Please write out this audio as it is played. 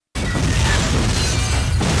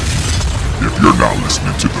If you're not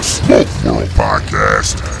listening to the Smoke World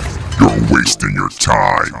podcast, you're wasting your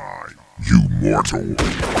time, you mortal.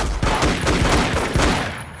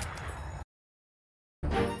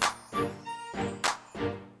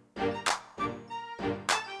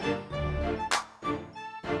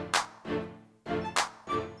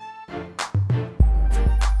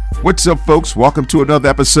 What's up, folks? Welcome to another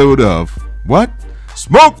episode of what?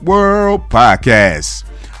 Smoke World Podcast.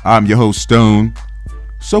 I'm your host, Stone.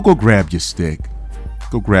 So go grab your stick,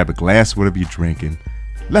 go grab a glass, whatever you're drinking.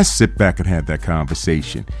 Let's sit back and have that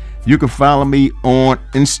conversation. You can follow me on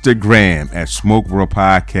Instagram at Smoke World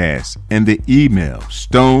Podcast and the email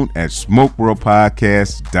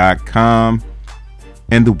stone@smokeworldpodcast.com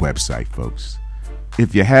and the website, folks.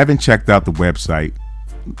 If you haven't checked out the website,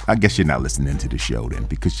 I guess you're not listening to the show then,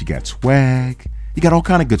 because you got swag, you got all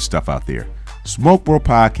kind of good stuff out there.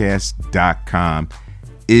 SmokeWorldPodcast.com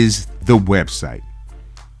is the website.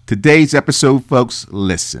 Today's episode, folks,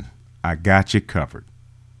 listen, I got you covered.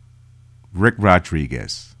 Rick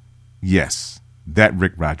Rodriguez. Yes, that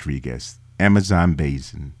Rick Rodriguez. Amazon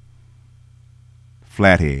Basin.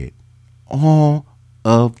 Flathead. All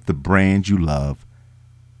of the brands you love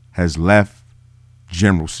has left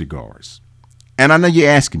General Cigars. And I know you're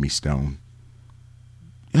asking me, Stone,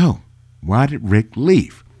 yo, why did Rick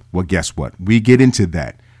leave? Well, guess what? We get into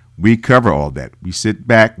that. We cover all that. We sit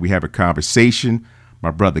back. We have a conversation. My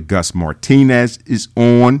brother Gus Martinez is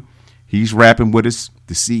on. He's rapping with us,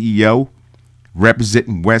 the CEO,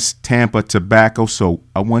 representing West Tampa Tobacco. So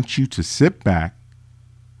I want you to sit back,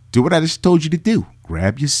 do what I just told you to do.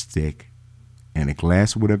 Grab your stick and a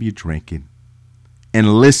glass of whatever you're drinking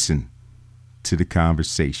and listen to the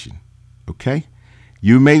conversation, okay?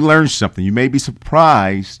 You may learn something. You may be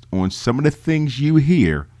surprised on some of the things you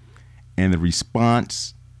hear and the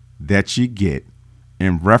response that you get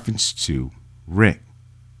in reference to Rick.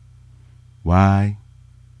 Why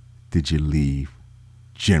did you leave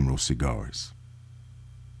General Cigars?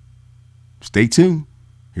 Stay tuned.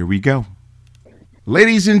 Here we go.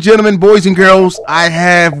 Ladies and gentlemen, boys and girls, I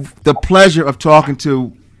have the pleasure of talking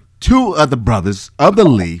to two of the brothers of the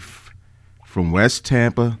Leaf from West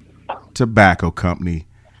Tampa Tobacco Company.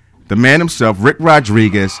 The man himself, Rick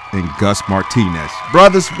Rodriguez, and Gus Martinez.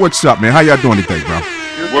 Brothers, what's up, man? How y'all doing today, bro?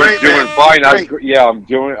 We're doing fine. I'm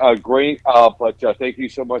doing great. But thank you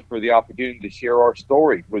so much for the opportunity to share our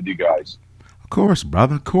story with you guys. Of course,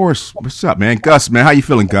 brother. Of course. What's up, man? Gus, man, how you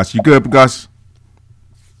feeling, Gus? You good, Gus?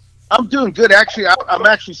 I'm doing good. Actually, I'm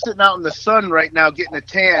actually sitting out in the sun right now getting a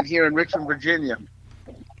tan here in Richmond, Virginia.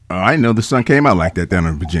 Oh, I didn't know the sun came out like that down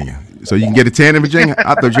in Virginia. So you can get a tan in Virginia?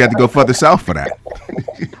 I thought you had to go further south for that.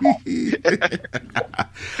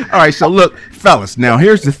 All right, so look, fellas, now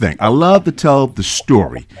here's the thing. I love to tell the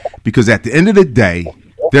story because at the end of the day,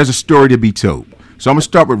 there's a story to be told. So I'm going to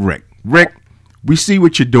start with Rick. Rick, we see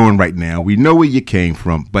what you're doing right now. We know where you came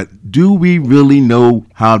from, but do we really know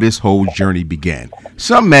how this whole journey began?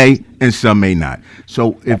 Some may and some may not.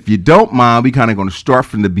 So if you don't mind, we kind of going to start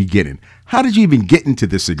from the beginning. How did you even get into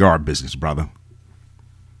the cigar business, brother?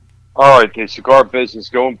 All right, the cigar business,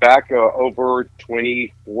 going back over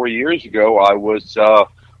 24 years ago, I was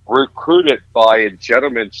recruited by a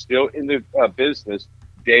gentleman still in the business,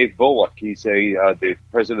 Dave Bullock. He's the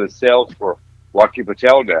president of sales for Lucky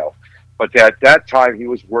Patel now. But at that time, he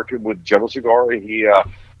was working with General Cigar, and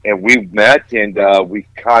we met, and we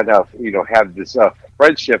kind of, had this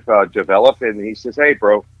friendship develop. And he says, "Hey,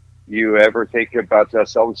 bro, you ever think about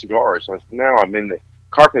selling cigars?" I said, "No, I'm in the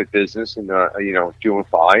carpet business, and doing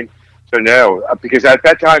fine." So no, because at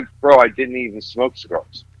that time, bro, I didn't even smoke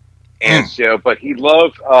cigars, and so, but he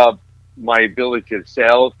loved my ability to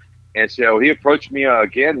sell, and so he approached me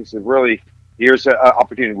again. He said, "Really, here's an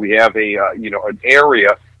opportunity. We have an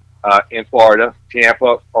area in Florida,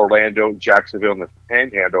 Tampa, Orlando, Jacksonville, and the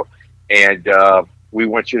Panhandle, and we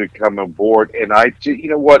want you to come on board." And I,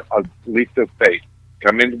 a leap of faith.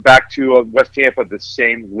 Coming back to West Tampa, the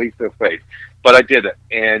same leap of faith. But I did it.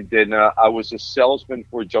 And then I was a salesman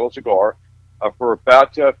for General Cigar for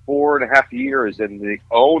about 4.5 years. And the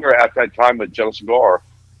owner at that time of General Cigar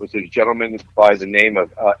was a gentleman by the name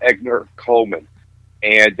of Egner Coleman.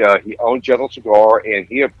 And he owned General Cigar. And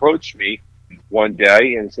he approached me one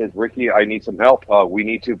day and said, "Ricky, I need some help. We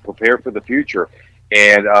need to prepare for the future.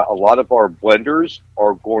 And a lot of our blenders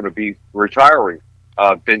are going to be retiring.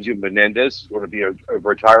 Benjamin Menendez is going to be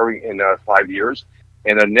retiring in 5 years.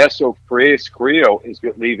 And Ernesto Carrillo is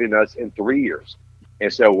leaving us in 3 years.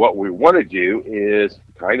 And so what we want to do is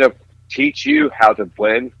kind of teach you how to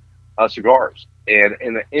blend cigars. And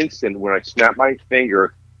in an instant, when I snapped my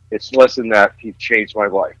finger, it's less than that, he changed my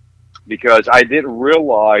life. Because I didn't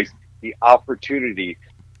realize the opportunity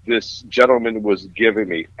this gentleman was giving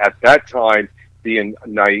me. At that time, being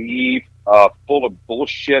naive, full of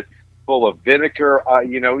bullshit, full of vinegar,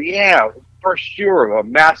 yeah, for sure, a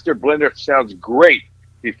master blender sounds great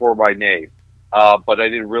before my name. But I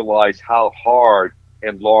didn't realize how hard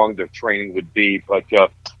and long the training would be. But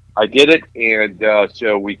I did it, and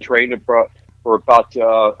so we trained for about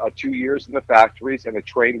 2 years in the factories, and I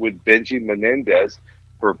trained with Benji Menendez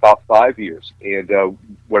for about 5 years. And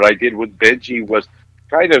what I did with Benji was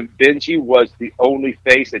Benji was the only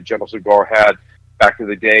face that General Cigar had back in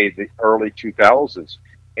the day, the early 2000s.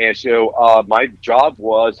 And so my job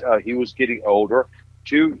was he was getting older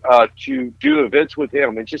to do events with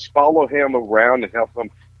him and just follow him around and help him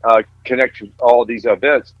connect to all these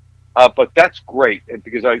events. But that's great, and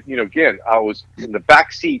because again, I was in the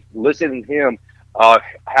back seat listening to him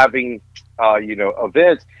having,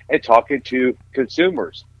 events and talking to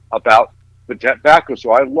consumers about the tobacco.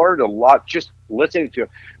 So I learned a lot just listening to him.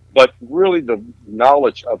 But really, the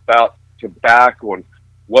knowledge about tobacco and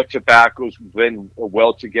what tobaccos blend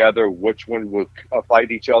well together, which one will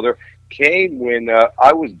fight each other, came when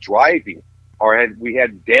I was driving or we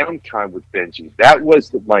had downtime with Benji. That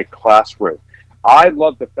was my classroom. I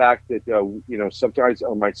love the fact that sometimes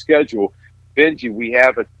on my schedule, Benji, we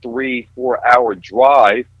have a 3-4 hour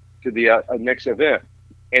drive to the next event,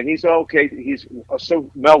 and he's okay. He's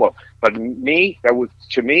so mellow, but me, that was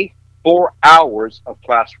to me 4 hours of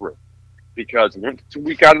classroom, because once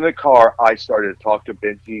we got in the car, I started to talk to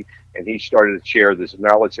Benji, and he started to share this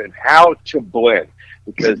knowledge and how to blend,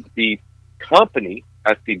 because the company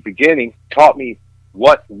at the beginning taught me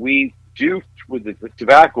what we do with the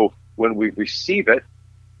tobacco when we receive it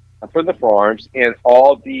from the farms, and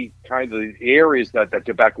all the kind of areas that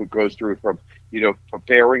tobacco goes through, from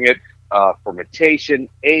preparing it, fermentation,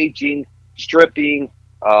 aging, stripping,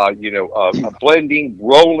 blending,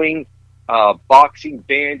 rolling, boxing,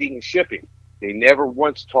 banding, and shipping. They never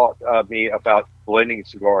once taught me about blending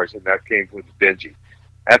cigars, and that came with Benji.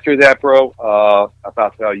 After that, bro,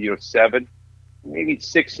 about 7, maybe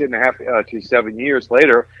 6.5 to 7 years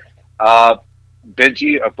later,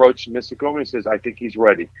 Benji approached Mr. Coleman and says, "I think he's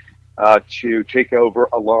ready to take over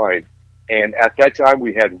a line." And at that time,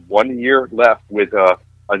 we had 1 year left with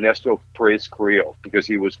Ernesto Perez Carrillo, because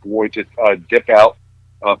he was going to dip out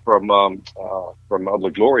from La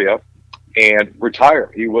Gloria and retire.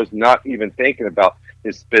 He was not even thinking about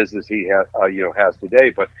his business he has today,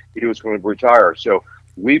 but he was going to retire. So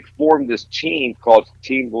we formed this team called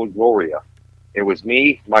Team La Gloria. It was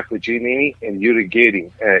me, Michael Giannini, and Yudi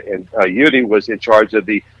Gating, and Yudi was in charge of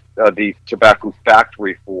the tobacco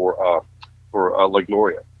factory for La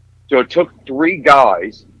Gloria. So it took 3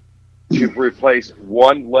 guys to replace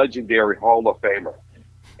one legendary Hall of Famer,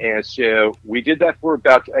 and so we did that for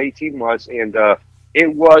about 18 months, and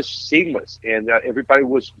it was seamless, and everybody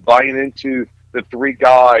was buying into the 3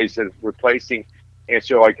 guys and replacing. And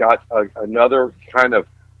so I got another kind of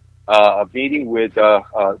a meeting with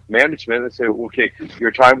management and said, "Okay,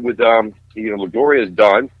 your time with La Gloria is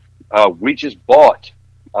done. We just bought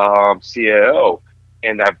CAO,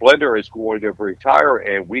 and that blender is going to retire,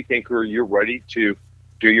 and we think you're ready to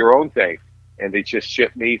do your own thing." And they just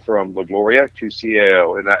shipped me from La Gloria to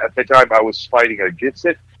CAO, and at the time I was fighting against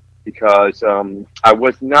it, because I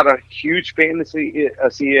was not a huge fan of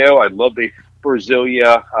CAO. I love the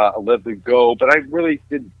Brasilia, I love the Go, but I really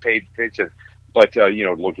didn't pay attention. But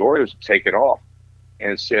La Gloria was taking off,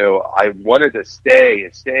 and so I wanted to stay,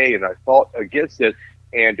 and I fought against it.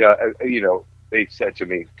 And they said to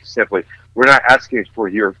me simply, "We're not asking for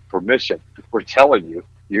your permission. We're telling you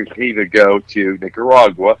need to go to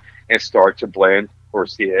Nicaragua and start to blend for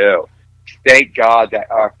CAO." Thank God that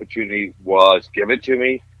opportunity was given to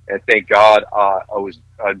me, and thank God I was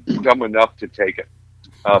dumb enough to take it,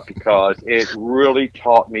 because it really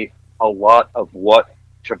taught me a lot of what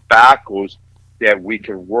tobaccos that we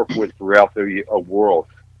can work with throughout the world.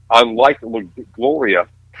 Unlike Gloria,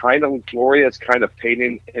 Gloria is kind of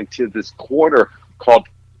painted into this corner called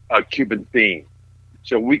a Cuban theme.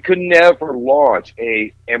 So we could never launch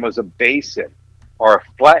a Amazon Basin or a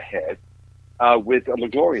Flathead with La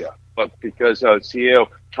Gloria, but because CEO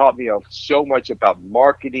taught me so much about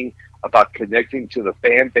marketing, about connecting to the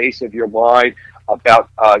fan base of your line, about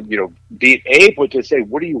being able to say,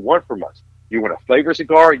 "What do you want from us? You want a flavor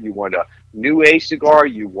cigar? You want a new age cigar?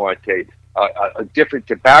 You want a different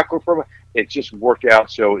tobacco from it?" It just worked out.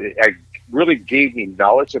 So it really gave me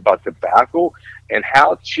knowledge about tobacco and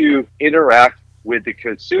how to interact with the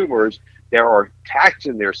consumers that are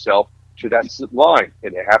attaching themselves to that line.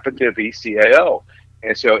 And it happened to be CAO.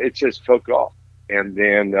 And so it just took off. And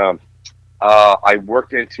then I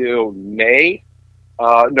worked until May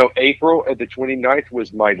No, April the 29th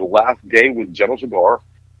was my last day with General Cigar,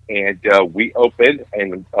 and we opened,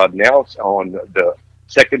 and announced on the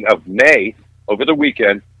 2nd of May over the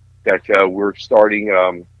weekend that we're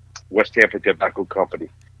starting West Tampa Tobacco Company,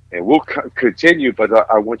 and we'll continue. But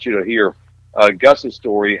I want you to hear Gus's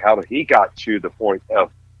story, how he got to the point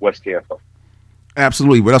of West Tampa.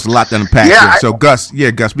 Absolutely. Well, that's a lot to unpack Yeah, there. So, Gus,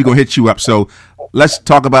 Gus, we're going to hit you up. So, let's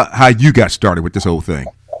talk about how you got started with this whole thing.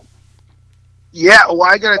 Yeah, well,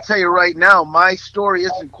 I got to tell you right now, my story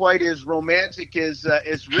isn't quite as romantic as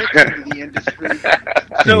Rick's into the industry.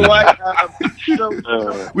 So Hey,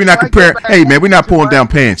 we're so not I go comparing. back Hey, man, we're not to pulling my down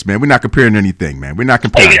pants, man. We're not comparing anything, man. We're not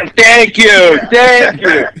comparing. Thank you, thank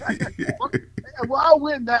you. well, I'll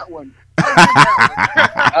win that one. I'll win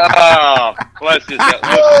that Oh, bless his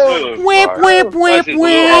Oh, Whip, heart. whip, Bless whip, his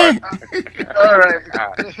little heart. whip. one. All right.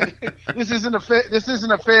 This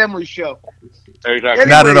isn't a family show. Exactly.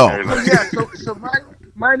 Not at Anyway, all. so yeah, so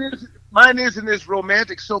mine isn't as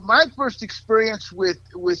romantic. So my first experience with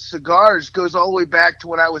cigars goes all the way back to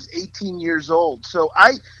when I was 18 years old. So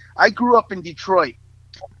I grew up in Detroit,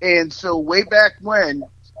 and so way back when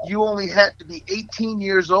you only had to be 18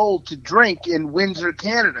 years old to drink in Windsor,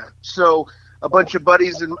 Canada. So a bunch of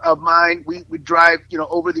buddies of mine, we would drive,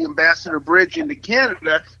 over the Ambassador Bridge into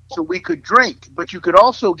Canada so we could drink. But you could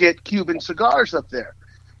also get Cuban cigars up there.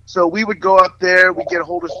 So we would go up there, we'd get a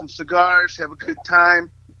hold of some cigars, have a good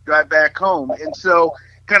time, drive back home. And so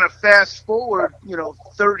kind of fast forward,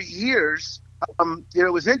 30 years,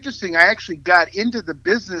 it was interesting. I actually got into the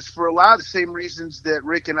business for a lot of the same reasons that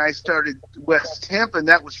Rick and I started West Tampa, and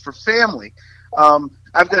that was for family.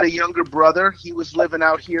 I've got a younger brother. He was living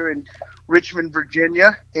out here in Richmond,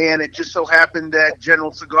 Virginia, and it just so happened that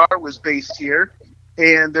General Cigar was based here,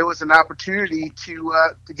 and there was an opportunity to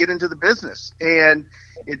get into the business. And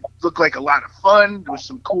it looked like a lot of fun. There was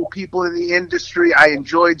some cool people in the industry. I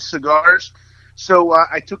enjoyed cigars. So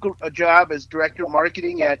I took a job as director of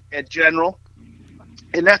marketing at General,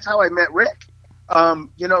 and that's how I met Rick. And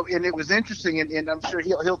it was interesting, and I'm sure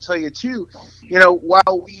he'll tell you too.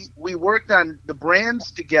 While we worked on the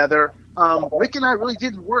brands together, Rick and I really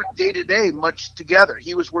didn't work day to day much together.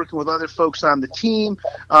 He was working with other folks on the team.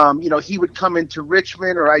 He would come into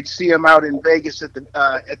Richmond, or I'd see him out in Vegas at the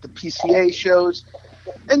PCA shows.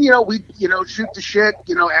 And we shoot the shit,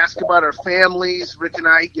 ask about our families. Rick and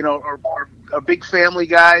I, are big family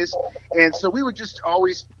guys, and so we would just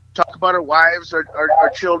always talk about our wives,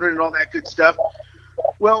 our children, and all that good stuff.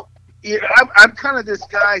 Well, I'm kind of this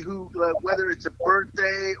guy who, whether it's a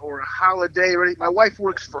birthday or a holiday or anything, my wife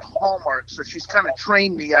works for Hallmark, so she's kind of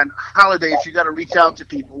trained me on holidays. You got to reach out to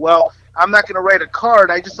people. Well, I'm not going to write a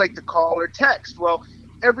card. I just like to call or text. Well,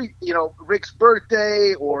 every Rick's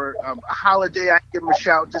birthday or a holiday, I give him a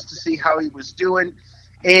shout just to see how he was doing.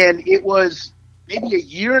 And it was maybe a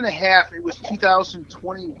year and a half. It was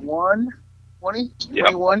 2021,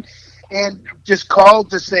 Yep. and just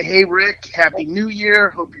called to say, "Hey, Rick, Happy New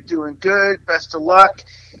Year. Hope you're doing good. Best of luck."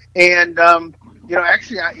 And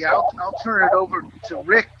actually, I'll turn it over to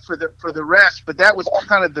Rick for the rest. But that was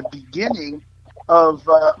kind of the beginning of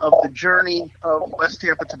the journey of West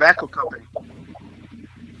Tampa Tobacco Company.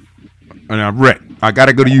 Now, Rick, I got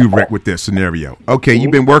to go to you, Rick, with this scenario. Okay,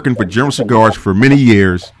 you've been working for General Cigars for many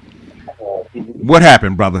years. What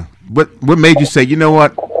happened, brother? What made you say, you know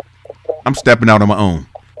what? I'm stepping out on my own.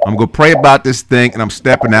 I'm going to pray about this thing, and I'm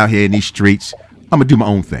stepping out here in these streets. I'm going to do my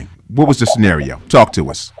own thing. What was the scenario? Talk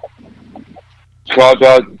to us. It's called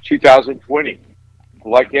 2020.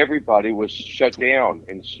 Like everybody, was shut down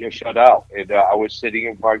and shut out. And I was sitting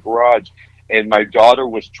in my garage, and my daughter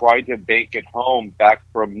was trying to bake at home back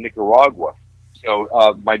from Nicaragua. So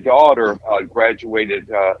my daughter graduated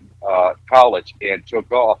college and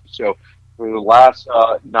took off. So for the last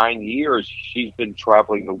 9 years, she's been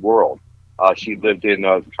traveling the world. She lived in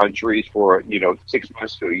countries for 6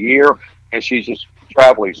 months to a year, and she's just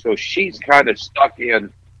traveling. So she's kind of stuck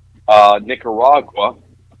in Nicaragua.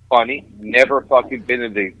 Funny, never fucking been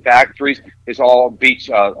in the factories. It's all beach,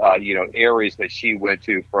 areas that she went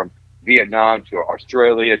to, from Vietnam to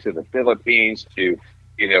Australia to the Philippines to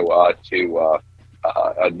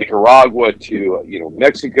Nicaragua to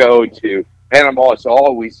Mexico to Panama. It's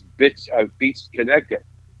always beach connected.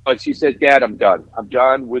 But she said, "Dad, I'm done. I'm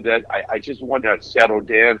done with it. I just want to settle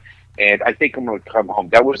down, and I think I'm going to come home."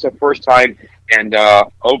 That was the first time in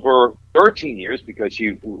over 13 years, because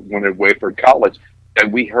she went away for college, that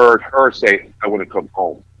we heard her say, "I want to come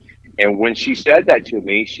home." And when she said that to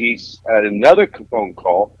me, she had another phone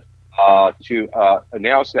call to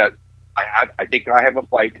announce that I think I have a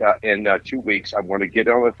flight in 2 weeks. I want to get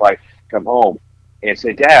on the flight, come home, and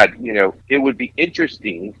say, "Dad, it would be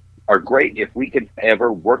interesting are great if we could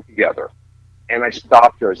ever work together. And I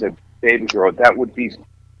stopped her. I said, baby girl, that would be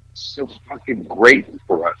so fucking great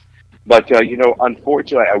for us. But,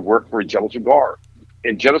 unfortunately, I work for Jello Cigar.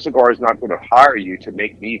 And Jello Cigar is not going to hire you to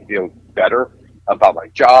make me feel better about my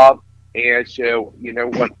job. And so, you know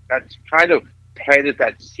what? That's kind of planted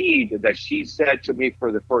that seed that she said to me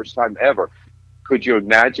for the first time ever. Could you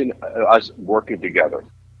imagine us working together?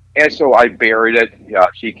 And so I buried it.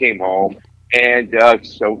 She came home. And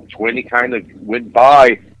so 20 kind of went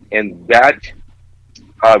by. And that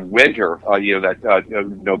winter, that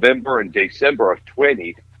November and December of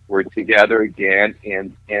 20, we're together again,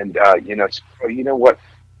 and you know what?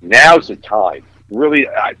 Now's the time, really.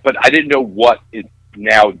 But I didn't know what it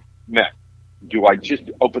now meant. Do I just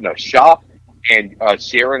open a shop, and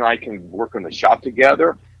Sarah and I can work on the shop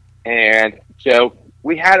together? And so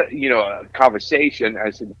we had, a conversation. I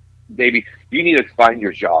said, "Baby, you need to find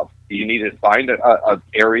your job. You need to find a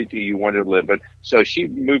area that you want to live in." So she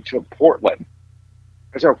moved to Portland.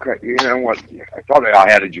 It's okay. You know what? I thought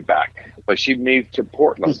I had you back, but she moved to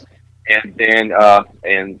Portland, and then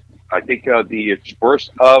and I think the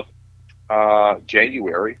first of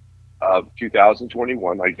January of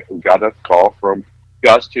 2021, I got a call from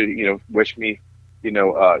Gus to wish me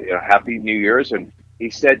happy New Year's, and he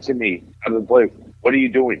said to me out of the blue, "What are you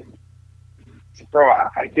doing?" I said, "Bro,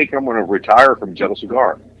 I think I'm going to retire from Jello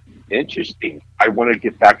Cigar." Interesting. I want to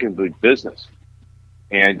get back into the business.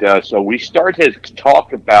 And so we started to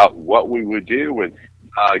talk about what we would do. And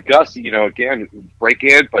Gus, again, break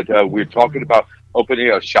in, but we're talking about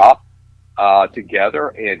opening a shop together.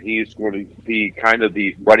 And he's going to be kind of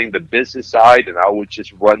the running the business side, and I would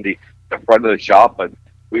just run the front of the shop. But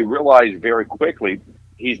we realized very quickly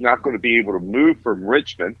he's not going to be able to move from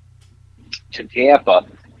Richmond to Tampa,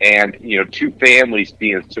 and two families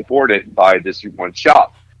being supported by this one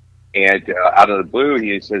shop. And out of the blue,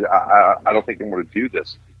 he said, I don't think I'm going to do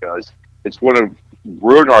this because it's going to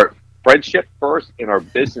ruin our friendship first and our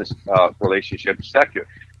business relationship second.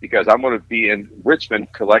 Because I'm going to be in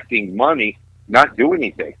Richmond collecting money, not doing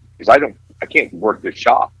anything. Because I can't work the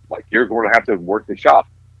shop. Like, you're going to have to work the shop.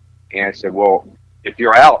 And I said, well, if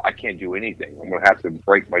you're out, I can't do anything. I'm going to have to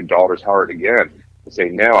break my daughter's heart again and say,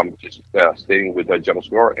 no, I'm just staying with General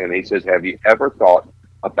Score. And he says, have you ever thought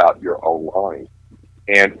about your own line?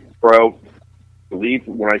 And bro, believe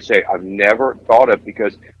when I say I've never thought of,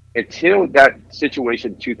 because until that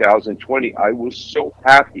situation in 2020, I was so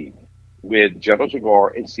happy with General Cigar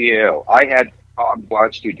and CAO. I had carte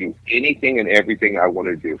blanche to do anything and everything I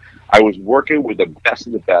wanted to do. I was working with the best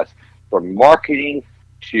of the best, from marketing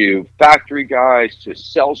to factory guys to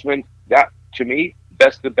salesmen. That, to me,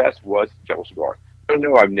 best of the best was General Cigar. I don't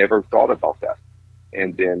know, I've never thought about that.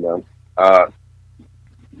 And then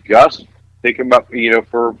Gus, thinking about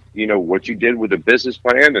for what you did with the business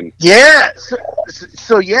plan. And yeah, so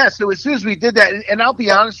as soon as we did that, and I'll be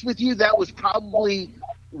honest with you, that was probably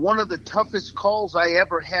one of the toughest calls I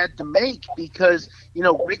ever had to make, because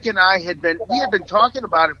Rick and I had been talking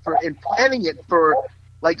about it and planning it for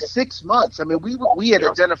like 6 months. I mean, we had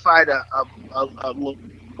identified a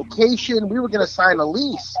location. We were going to sign a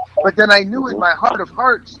lease, but then I knew in my heart of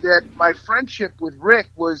hearts that my friendship with Rick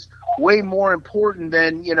was way more important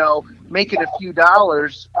than making a few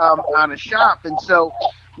dollars on a shop. And so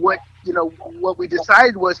what we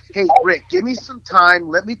decided was, hey, Rick, give me some time.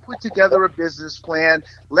 Let me put together a business plan.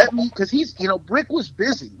 Because Rick was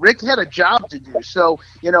busy. Rick had a job to do. So,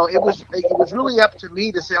 it was really up to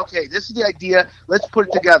me to say, okay, this is the idea. Let's put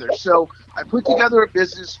it together. So I put together a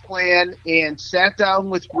business plan and sat down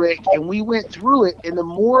with Rick, and we went through it. And the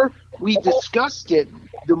more we discussed it,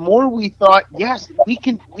 the more we thought, yes, we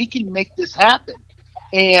can make this happen.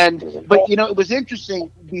 But it was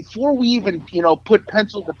interesting. Before we even put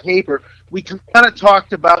pencil to paper, we kind of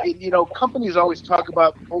talked about it. Companies always talk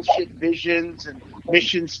about bullshit visions and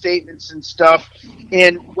mission statements and stuff.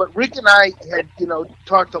 And what Rick and I had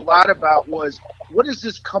talked a lot about was, what is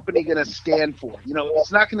this company going to stand for?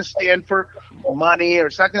 It's not going to stand for money, or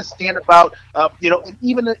it's not going to stand about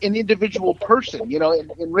even an individual person.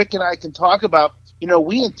 And Rick and I can talk about.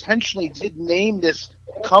 We intentionally did name this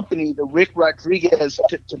company the Rick Rodriguez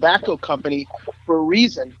Tobacco Company for a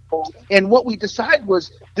reason. And what we decided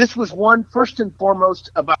was, this was first and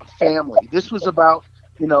foremost about family. This was about,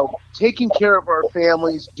 taking care of our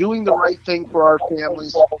families, doing the right thing for our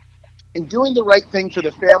families, and doing the right thing for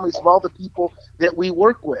the families of all the people that we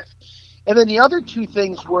work with. And then the other two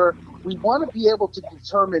things were, we want to be able to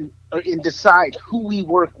determine and decide who we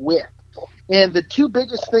work with. And the two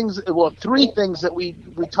biggest things, three things that we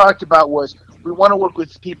talked about was, we want to work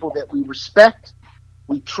with people that we respect,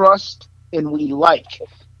 we trust, and we like.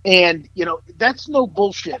 And that's no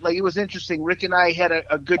bullshit. Like, it was interesting. Rick and I had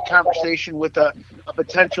a good conversation with a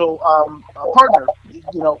potential a partner,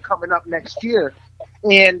 coming up next year,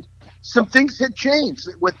 and some things had changed.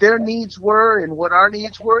 What their needs were and what our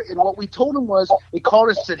needs were, and what we told them was, they called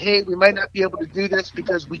us and said, "Hey, we might not be able to do this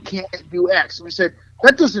because we can't do X." And we said,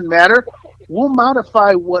 "That doesn't matter. We'll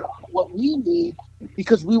modify what we need."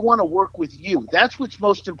 Because we want to work with you. That's what's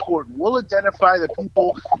most important. We'll identify the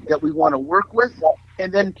people that we want to work with.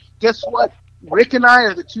 And then guess what? Rick and I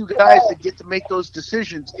are the two guys that get to make those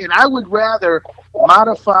decisions. And I would rather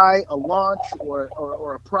modify a launch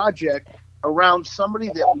or a project around somebody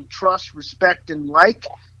that we trust, respect, and like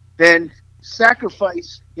than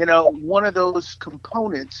sacrifice, one of those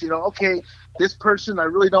components. Okay, this person, I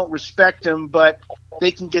really don't respect him, but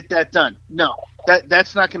they can get that done. No,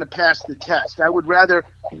 that's not going to pass the test. I would rather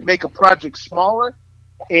make a project smaller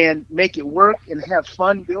and make it work and have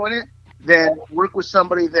fun doing it than work with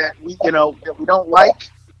somebody that we don't like.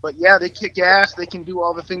 But yeah, they kick ass. They can do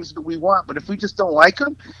all the things that we want. But if we just don't like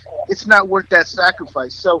them, it's not worth that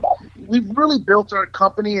sacrifice. So we've really built our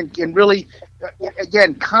company and really,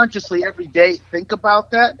 again, consciously every day think about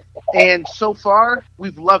that. And so far,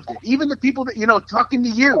 we've loved it. Even the people that, talking to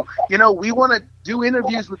you, we want to do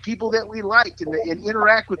interviews with people that we like and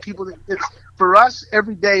interact with people that, for us,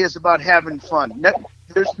 every day is about having fun.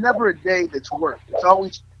 There's never a day that's work. It's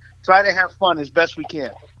always try to have fun as best we can.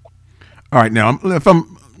 All right, now,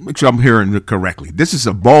 make sure I'm hearing it correctly. This is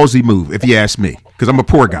a ballsy move, if you ask me, because I'm a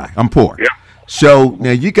poor guy. I'm poor. Yeah. So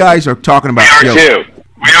now you guys are talking about. We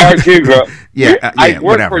are too, bro. I work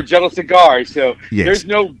whatever. for Jello Cigars, so Yes. there's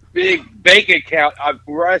no big bank account I'm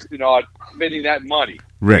resting on spending that money.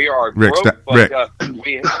 Rick, we are Rick, broke, stop, but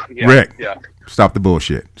Rick, Rick, yeah. stop the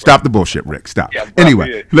bullshit. Stop the bullshit, Rick. Stop. Yeah,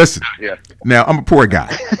 Anyway, listen. Yeah. Now, I'm a poor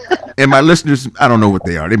guy. And my listeners, I don't know what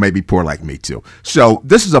they are. They may be poor like me, too. So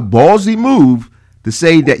this is a ballsy move to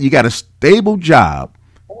say that you got a stable job.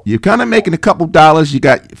 You're kind of making a couple dollars. You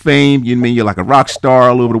got fame. You're like a rock star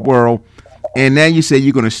all over the world. And now you say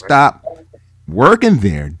you're going to stop working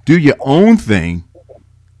there, do your own thing,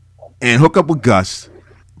 and hook up with Gus,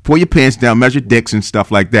 pull your pants down, measure dicks and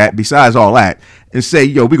stuff like that, besides all that, and say,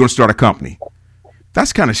 we're going to start a company.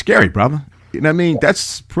 That's kind of scary, brother. You know what I mean?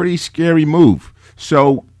 That's a pretty scary move.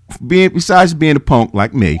 So besides being a punk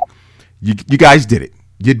like me, you guys did it.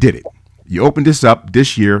 You did it. You opened this up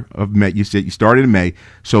this year of May. You said you started in May.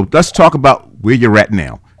 So let's talk about where you're at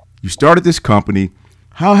now. You started this company.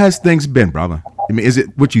 How has things been, brother? I mean, is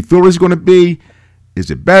it what you thought it was going to be?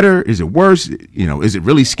 Is it better? Is it worse? Is it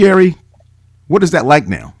really scary? What is that like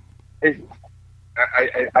now?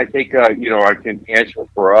 I think I can answer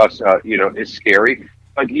for us. It's scary,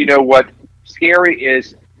 but you know what? Scary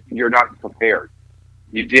is you're not prepared.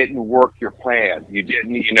 You didn't work your plan. You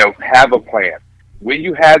didn't, have a plan. When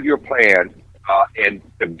you have your plan and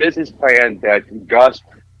the business plan that Gus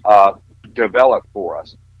developed for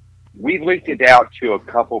us, we linked it out to a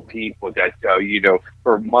couple people that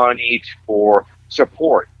for money, for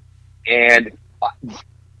support, and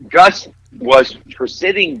Gus was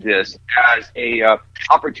presenting this as a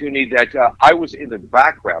opportunity that I was in the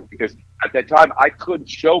background because at that time I couldn't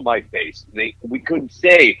show my face. We couldn't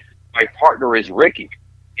say my partner is Ricky,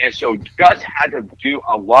 and so Gus had to do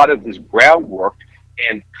a lot of this groundwork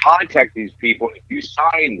and contact these people. If you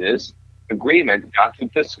sign this agreement not to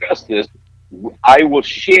discuss this, I will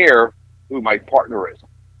share who my partner is.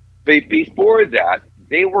 But before that,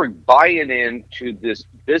 they were buying into this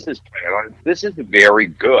business plan. This is very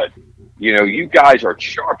good. You guys are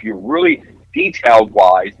sharp. You're really detailed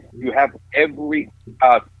wise. You have every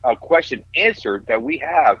question answered that we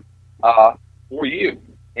have for you.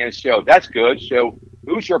 And so that's good. So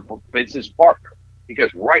who's your business partner?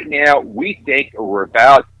 Because right now we think we're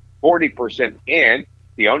about 40% in.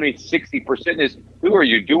 The only 60% is who are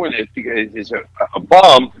you doing this because it's a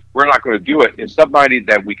bum. We're not going to do it. If somebody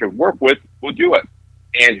that we can work with, we'll do it.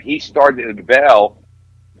 And he started to develop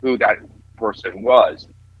who that person was.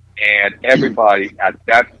 And everybody at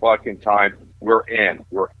that fucking time, we're in.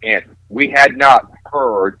 We had not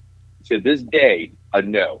heard to this day a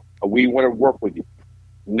no. We want to work with you.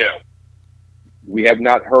 No. We have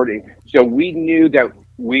not heard it. So we knew that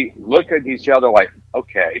we looked at each other like,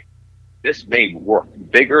 okay, this may work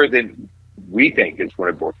bigger than we think it's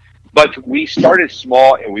going to work. But we started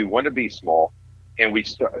small and we want to be small. And we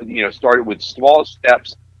started with small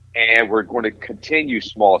steps and we're going to continue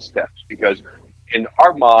small steps because in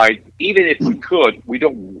our mind, even if we could,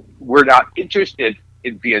 we're not interested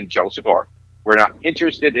in being Joe Cigar. We're not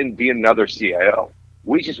interested in being another CIO.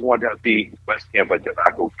 We just want to be West Tampa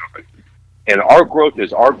Tobacco Company. And our growth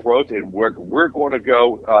is our growth, and we're going to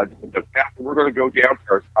go the path we're going to go down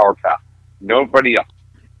our path. Nobody else.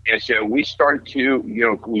 And so we start to,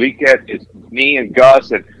 leak at it's me and Gus,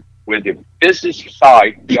 and with the business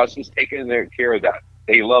side, Gus is taking care of that.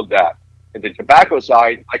 They love that. And the tobacco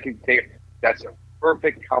side, I can take. That's a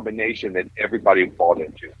perfect combination that everybody bought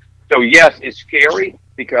into. So yes, it's scary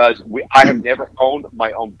because I have never owned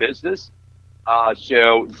my own business.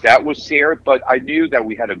 So that was scary, but I knew that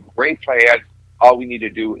we had a great plan. All we need to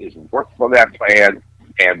do is work for that plan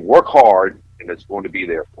and work hard, and it's going to be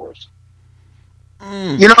there for us.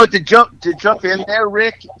 To jump in there,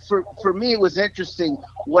 Rick. For me, it was interesting.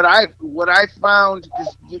 What I found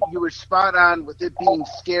is you were spot on with it being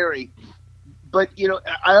scary, but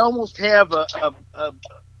I almost have a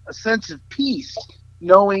sense of peace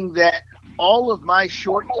knowing that all of my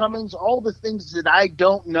shortcomings, all the things that I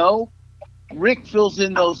don't know, Rick fills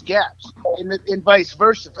in those gaps, and vice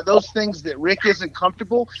versa for those things that Rick isn't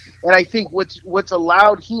comfortable. And I think what's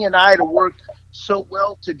allowed he and I to work so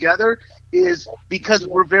well together is because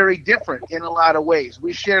we're very different in a lot of ways.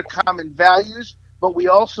 We share common values, but we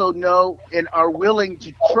also know and are willing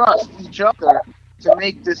to trust each other to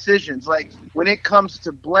make decisions. Like when it comes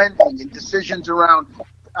to blending and decisions around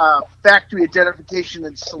factory identification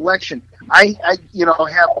and selection, I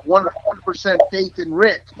have 100% faith in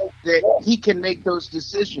Rick that he can make those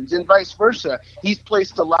decisions, and vice versa. He's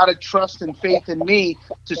placed a lot of trust and faith in me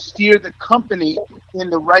to steer the company in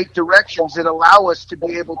the right directions that allow us to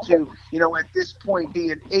be able to, at this point,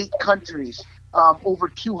 be in 8 countries, over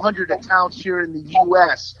 200 accounts here in the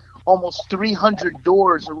U.S., almost 300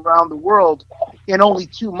 doors around the world in only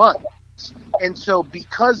 2 months. And so,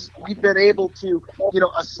 because we've been able to,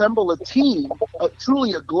 assemble a team,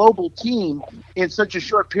 truly a global team, in such a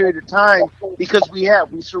short period of time, because we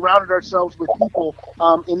surrounded ourselves with people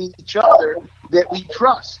in each other that we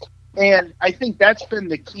trust. And I think that's been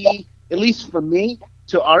the key, at least for me,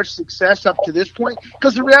 to our success up to this point.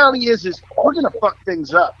 Because the reality is we're going to fuck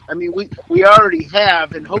things up. I mean, we already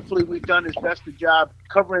have, and hopefully we've done as best a job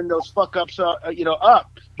covering those fuck ups,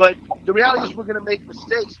 up. But the reality is we're going to make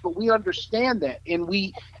mistakes, but we understand that, and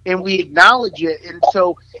we acknowledge it,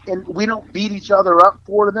 and we don't beat each other up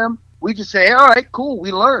for them. We just say, all right, cool,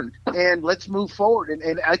 we learned, and let's move forward.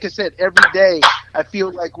 And like I said, every day I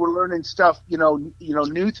feel like we're learning stuff,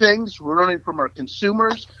 new things. We're learning from our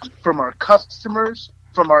consumers, from our customers,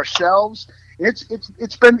 from ourselves. It's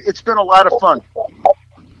been a lot of fun.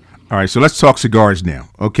 All right, so let's talk cigars now.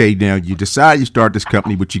 Okay, now you decided you start this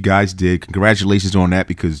company, which you guys did. Congratulations on that,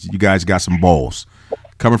 because you guys got some balls.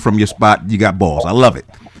 Coming from your spot, you got balls. I love it.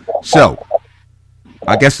 So,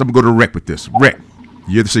 I guess I'm going to Rick with this. Rick,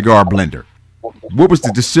 you're the cigar blender. What was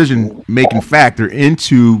the decision-making factor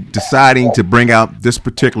into deciding to bring out this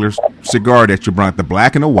particular cigar that you brought, the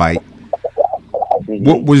black and the white?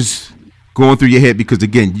 What was going through your head? Because,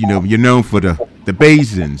 again, you're known for the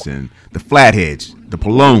Basins and the Flatheads, the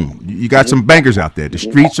Palone. You got some bangers out there. The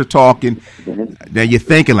streets are talking. Now you're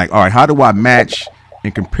thinking like, all right, how do I match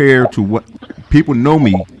and compare to what people know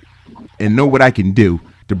me and know what I can do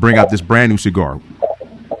to bring out this brand new cigar?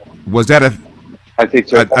 Was that I think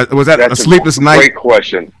so. Was that a sleepless night? Great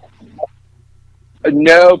question.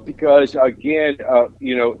 No, because again,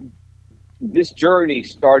 this journey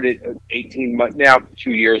started 18 months now,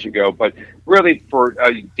 2 years ago, but really for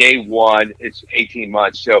day one, it's 18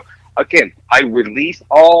 months. So again, I released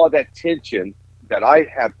all that tension that I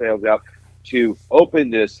have built up to open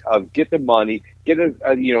this, get the money, get it,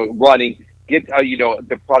 running, get,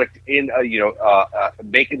 the product in,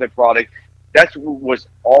 making the product. That was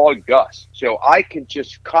all Gus. So I can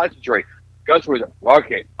just concentrate. Gus was,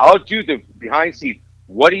 okay, I'll do the behind the scenes.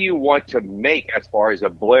 What do you want to make as far as a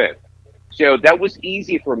blend? So that was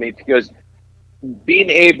easy for me because being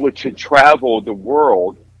able to travel the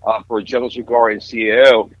world for General Cigar and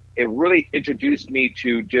CAO, it really introduced me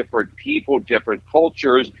to different people, different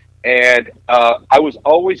cultures. And I was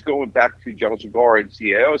always going back to General Cigar and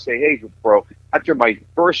CAO and say, hey, bro, after my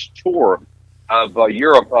first tour of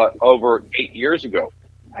Europe over 8 years ago,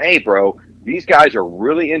 hey, bro, these guys are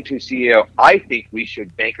really into CAO. I think we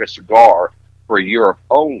should make a cigar for Europe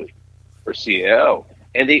only for CAO.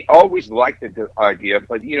 And they always liked the idea,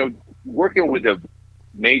 but working with a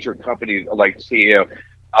major company like CAO,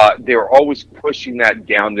 they were always pushing that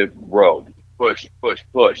down the road, push, push,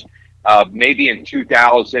 push. Maybe in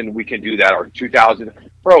 2000 we can do that, or 2000.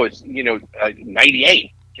 Bro, it's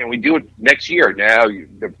 98. Can we do it next year? Now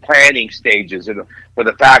the planning stages and for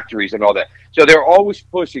the factories and all that. So they're always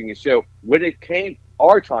pushing. And so when it came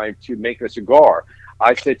our time to make a cigar,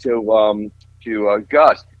 I said to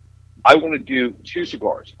Gus, I want to do two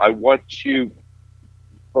cigars. I want to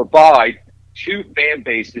provide two fan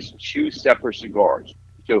bases, two separate cigars.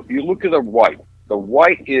 So if you look at the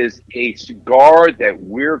white is a cigar that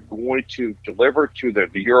we're going to deliver to the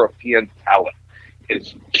European palate.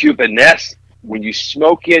 It's Cubanesque. When you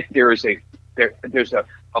smoke it, there's a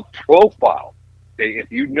profile.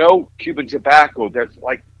 If you know Cuban tobacco, that's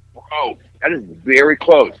like, bro, that is very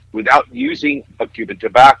close without using a Cuban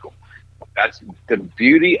tobacco. That's the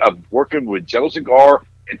beauty of working with Joe Cigar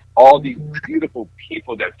and all these beautiful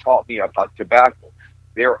people that taught me about tobacco.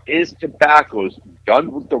 There is tobaccos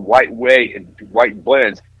done with the right way and the right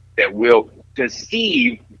blends that will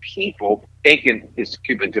deceive people thinking it's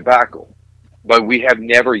Cuban tobacco. But we have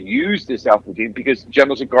never used this alpha because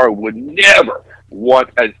General Cigar would never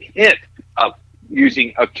want a hint of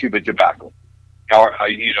using a Cuban tobacco or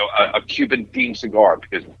a Cuban themed cigar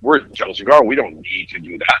because we're Joe Cigar. We don't need to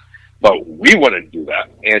do that, but we want to do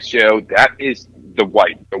that, and so that is the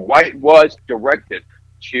white. The white was directed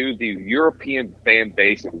to the European fan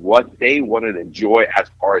base and what they wanted to enjoy as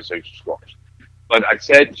far as those cigars. But I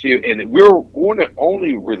said to you, and we were going to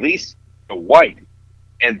only release the white,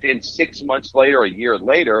 and then 6 months later, a year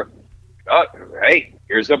later, uh, hey,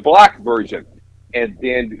 here's a black version. And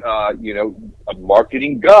then, a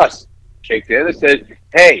marketing Gus kicked in and said,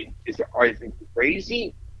 hey, are you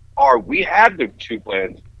crazy? Or we have the two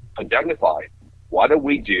blends identified. Why don't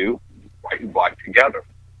we do white and black together?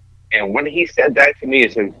 And when he said that to me, I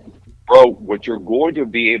said, bro, what you're going to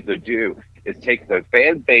be able to do is take the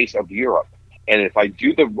fan base of Europe. And if I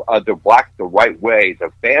do the black the right way,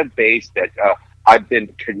 the fan base that I've been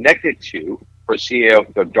connected to for CL,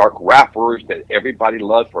 the dark wrappers that everybody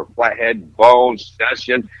loves for Flathead, Bone,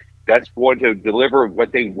 Session, that's going to deliver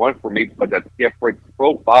what they want from me, but a different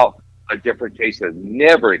profile, a different taste I've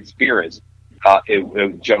never experienced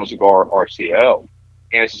in General Cigar RCL.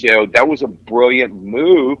 And so that was a brilliant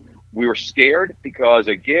move. We were scared because,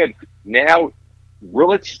 again, now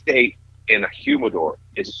real estate in a humidor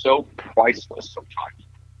is so priceless sometimes.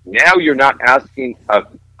 Now you're not asking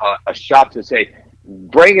a shop to say,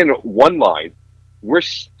 bring in one line. We're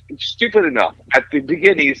stupid enough at the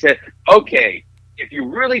beginning to say, okay, if you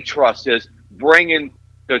really trust us, bring in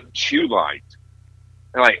the two lines.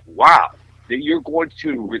 And like, wow, that you're going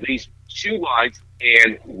to release two lines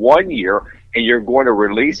in 1 year and you're going to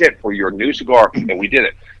release it for your new cigar. And we did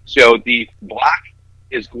it. So the black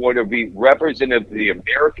is going to be representative of the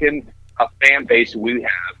American fan base we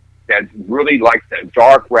have that really likes that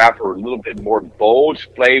dark wrapper, a little bit more bold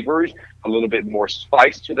flavors, a little bit more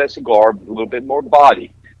spice to the cigar, a little bit more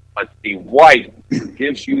body. But the white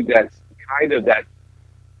gives you that kind of that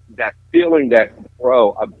feeling that,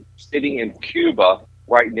 bro, I'm sitting in Cuba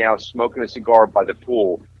right now smoking a cigar by the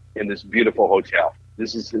pool in this beautiful hotel.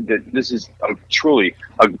 This is truly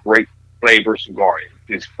a great flavor cigar.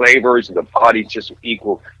 Its flavors and the body just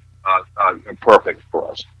equal perfect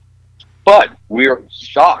for us. But we're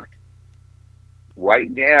shocked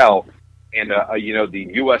right now in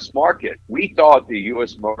the U.S. market. We thought the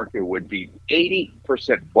U.S. market would be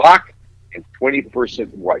 80% black and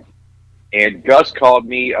 20% white. And Gus called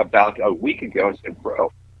me about a week ago and said,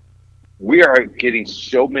 bro, we are getting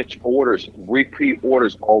so much orders, repeat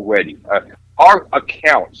orders already. Our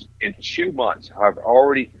accounts in 2 months have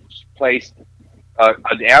already placed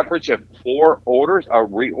an average of 4 orders,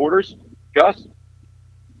 reorders. Gus?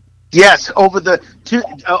 Yes, over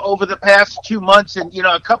the past 2 months, and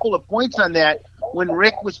a couple of points on that. When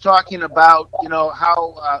Rick was talking about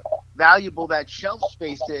how valuable that shelf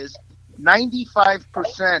space is,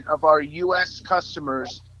 95% of our U.S.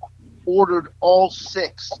 customers ordered all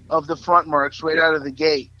 6 of the front marks right out of the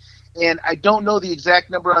gate. And I don't know the exact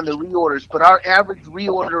number on the reorders, but our average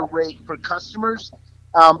reorder rate for customers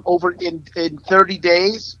over in 30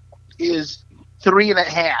 days is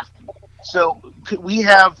 3.5. So we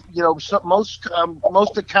have,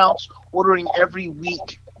 most accounts ordering every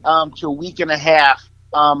week to a week and a half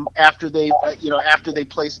after they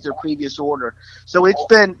placed their previous order. So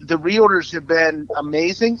the reorders have been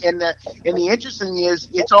amazing, and the interesting is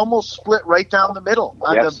it's almost split right down the middle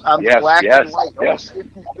on the black and white, almost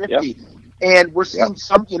 50-50. Yep. And we're seeing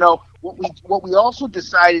some, what we also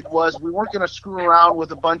decided was we weren't going to screw around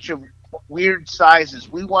with a bunch of weird sizes.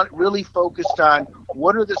 We really focused on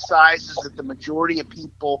what are the sizes that the majority of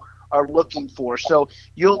people are looking for. So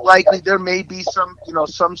there may be some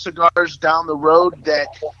cigars down the road that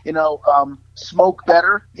smoke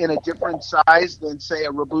better in a different size than say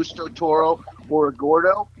a Robusto Toro or a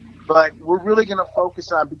Gordo. But we're really going to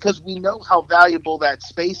focus on, because we know how valuable that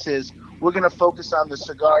space is, we're going to focus on the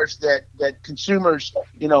cigars that consumers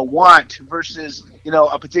want versus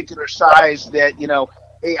a particular size that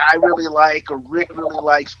hey, I really like or Rick really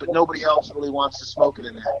likes, but nobody else really wants to smoke it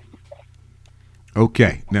in that.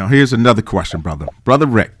 Okay. Now here's another question, brother. Brother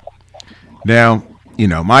Rick. Now,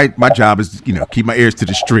 my job is, keep my ears to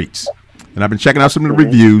the streets. And I've been checking out some of the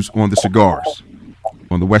reviews on the cigars,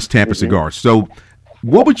 on the West Tampa cigars. So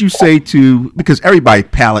what would you say to, because everybody's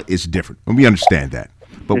palate is different, and we understand that.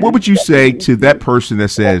 But what would you say to that person that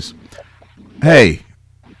says, hey,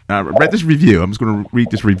 I read this review. I'm just going to read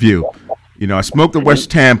this review. I smoked the West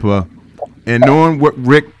Tampa, and knowing what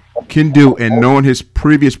Rick can do and knowing his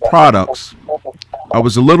previous products, I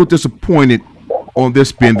was a little disappointed on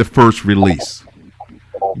this being the first release.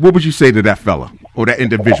 What would you say to that fella or that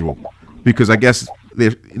individual? Because I guess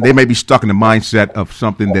they may be stuck in the mindset of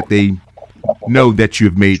something that they know that you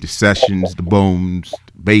have made, the sessions, the bones,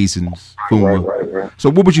 the basins, fuma. Right. So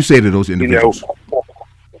what would you say to those individuals?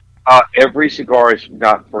 Every cigar is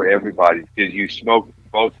not for everybody. Did you smoke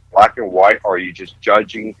both black and white, or are you just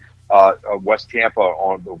judging West Tampa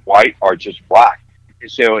on the white or just black? And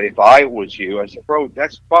so if I was you, I said, bro,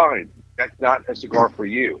 that's fine. That's not a cigar for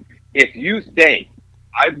you. If you think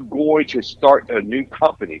I'm going to start a new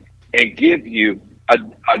company and give you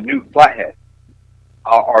a new flathead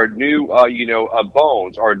or new,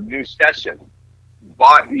 bones or new session,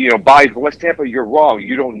 by West Tampa, you're wrong.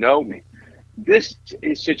 You don't know me. This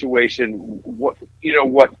situation, what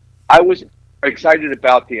I was excited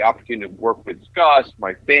about the opportunity to work with Gus,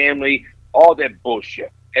 my family, all that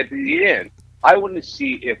bullshit. At the end, I wanted to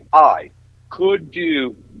see if I could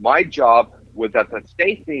do my job without the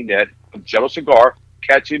safety net of Jello Cigar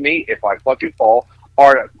catching me if I fucking fall,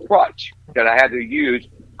 or a crutch that I had to use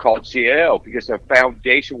called CAO because the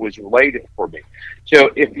foundation was related for me.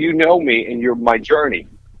 So if you know me and you're my journey,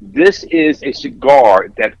 this is a cigar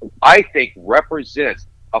that I think represents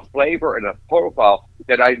a flavor and a profile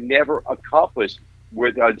that I never accomplished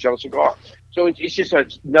with Jello Cigar. So it's just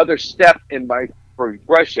another step in my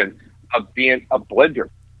progression of being a blender.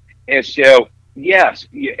 And so, yes,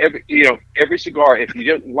 every cigar, if you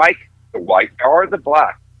don't like the white or the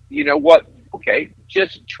black, you know what? Okay,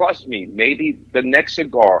 just trust me. Maybe the next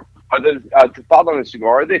cigar or the following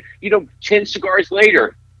cigar, 10 cigars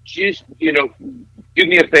later, just, do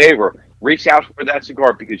me a favor, reach out for that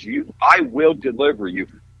cigar because I will deliver you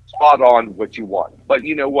spot on what you want. But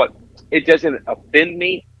you know what? It doesn't offend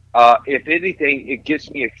me. If anything, it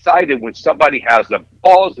gets me excited when somebody has the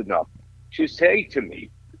balls enough to say to me,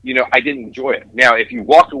 I didn't enjoy it. Now, if you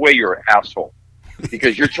walk away, you're an asshole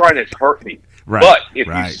because you're trying to hurt me. Right, but if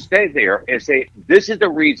right. you stay there and say, this is the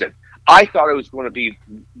reason, I thought it was going to be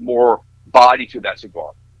more body to that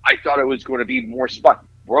cigar. I thought it was going to be more spot.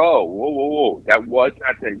 Bro, whoa. That was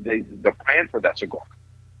not the plan for that cigar.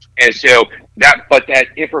 And so that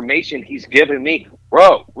information he's given me,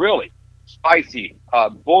 bro, really spicy,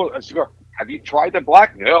 cigar. Have you tried the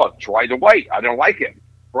black? No, try the white. I don't like it.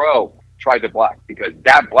 Bro, try the black because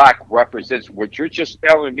that black represents what you're just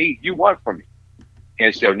telling me you want from me.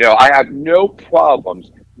 And so, no, I have no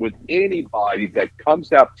problems with anybody that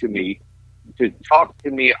comes up to me to talk to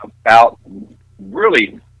me about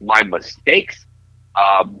really my mistakes,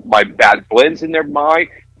 my bad blends in their mind,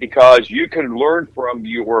 because you can learn from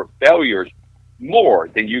your failures more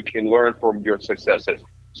than you can learn from your successes.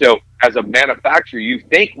 So as a manufacturer, you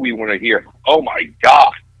think we want to hear, oh my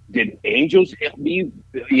God, did angels help me,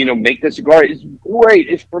 make this cigar? It's great.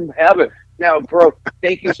 It's from heaven. Now, bro,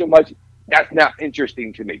 thank you so much. That's not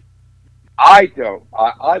interesting to me. I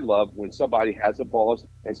love when somebody has a balls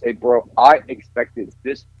and say, bro, I expected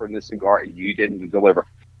this from the cigar and you didn't deliver.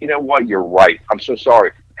 You know what? You're right. I'm so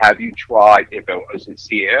sorry. Have you tried, if it was in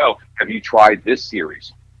CAO, have you tried this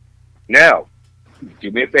series? Now, do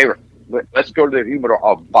me a favor. Let's go to the humidor.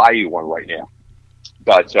 I'll buy you one right now.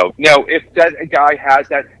 But so, no, if that guy has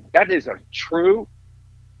that is a true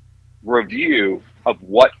review of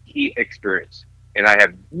what he experienced. And I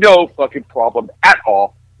have no fucking problem at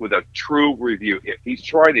all with a true review. If he's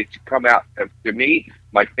trying to come out to me,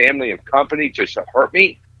 my family and company just to hurt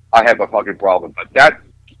me, I have a fucking problem. But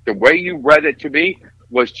the way you read it to me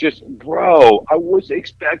was just, bro, I was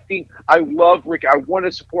expecting, I love Rick, I want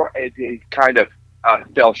to support, it kind of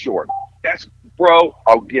fell short. That's, bro,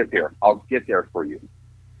 I'll get there for you.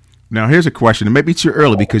 Now, here's a question. It may be too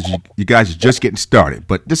early because you guys are just getting started,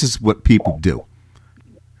 but this is what people do.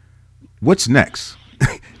 What's next?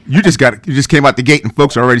 You just came out the gate and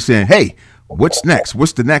folks are already saying, hey, what's next?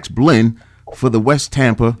 What's the next blend for the West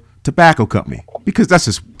Tampa Tobacco Company? Because that's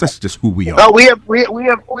just who we are. No, we have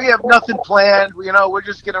nothing planned. We're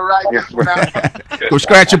just gonna ride this one out. Go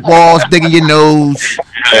scratch your balls, dig in your nose.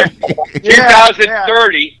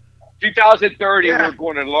 2030, Yeah. we're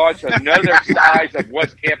going to launch another size of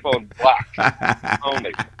West Tampa in black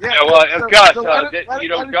only. Yeah. Gus, Why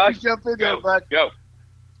don't Gus, you jump in there, bud? go.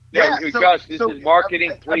 Yeah, Yeah. Gus, this is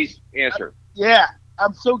marketing. Please answer. Yeah,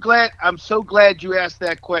 I'm so glad. I'm so glad you asked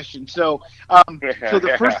that question. So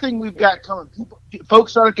the first thing we've got coming,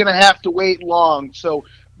 folks aren't going to have to wait long. So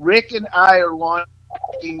Rick and I are launching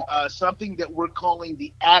something that we're calling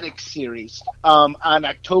the Attic Series on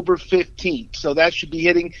October 15th. So that should be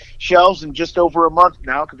hitting shelves in just over a month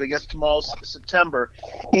now, because I guess tomorrow's September.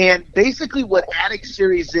 And basically, what Attic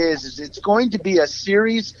Series is it's going to be a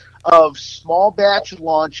series of small batch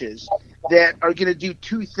launches that are going to do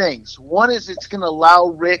two things. One is it's going to allow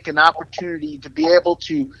Rick an opportunity to be able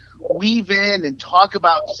to weave in and talk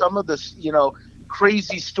about some of the,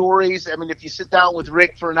 crazy stories. I mean, if you sit down with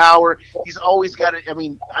Rick for an hour, he's always got it. I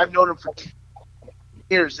mean, I've known him for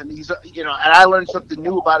years, and and I learn something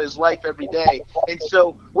new about his life every day. And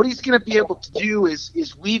so what he's going to be able to do is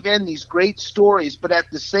weave in these great stories, but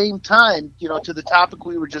at the same time, to the topic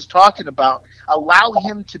we were just talking about, allow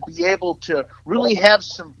him to be able to really have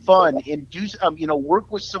some fun and do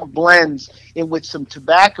work with some blends and with some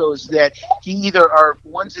tobaccos that he either are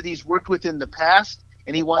ones that he's worked with in the past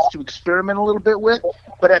and he wants to experiment a little bit with,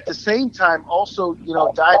 but at the same time also,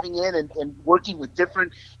 diving in and working with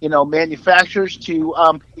different, manufacturers to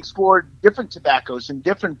explore different tobaccos and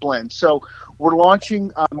different blends. So we're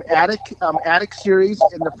launching Attic series,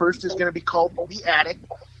 and the first is going to be called The Attic.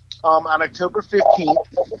 On October 15th,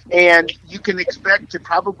 and you can expect to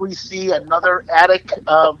probably see another Attic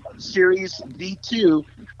series V2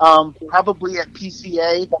 probably at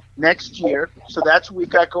PCA next year. So that's what we've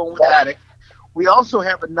got going with Attic. We also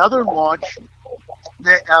have another launch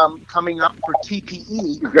that coming up for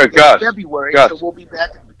TPE in Gus, February. Gus, So we'll be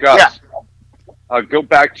back. Yeah. Gus. Go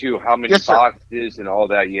back to how many Yes, sir. boxes and all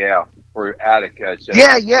that. Yeah, for Attic.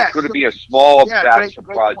 Yeah, yeah. It's going to be a small batch great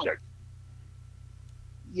project. point.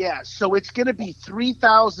 Yeah, so it's going to be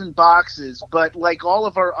 3,000 boxes, but like all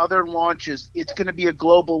of our other launches, it's going to be a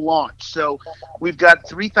global launch. So we've got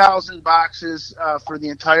 3,000 boxes for the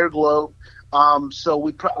entire globe.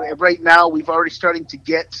 So right now we've already starting to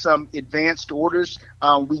get some advanced orders.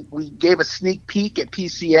 We gave a sneak peek at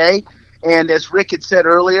PCA, and as Rick had said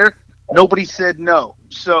earlier, nobody said no.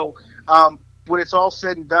 So when it's all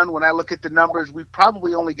said and done, when I look at the numbers, we've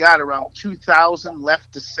probably only got around 2,000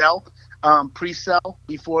 left to sell. Pre-sell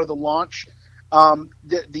before the launch.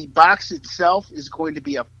 The box itself is going to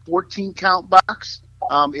be a 14 count box.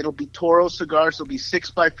 It'll be Toro cigars. It'll be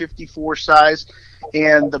 6x54 size,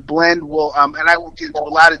 and the blend will. And I won't get into a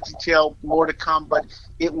lot of detail, more to come, but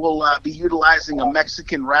it will be utilizing a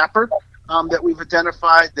Mexican wrapper that we've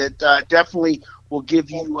identified that definitely will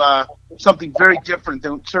give you something very different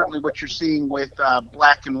than certainly what you're seeing with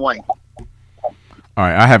black and white. All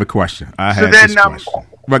right, I have a question. This question.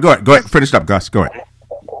 Well, go ahead. Finish up, Gus. Go ahead.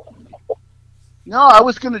 No, I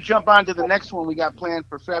was going to jump on to the next one we got planned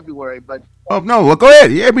for February, but Oh no, well, go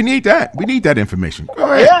ahead. Yeah, we need that. We need that information. Go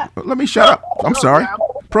ahead. Yeah. Let me shut up. I'm sorry.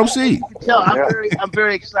 Proceed. you can tell I'm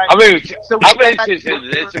very excited. I'm interested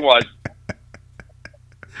in this one.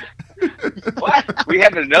 What? We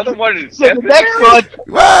have another one in So the next one.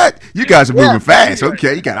 What? You guys are moving Yeah. fast.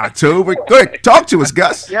 Okay, you got October. Go ahead. Talk to us,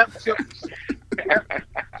 Gus. Yep.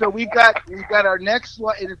 So we've got our next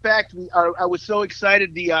one. In fact, I was so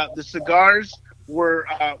excited. The cigars were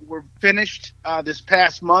finished this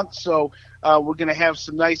past month. So we're going to have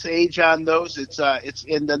some nice age on those. It's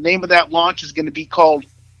and the name of that launch is going to be called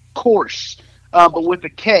Course, but with a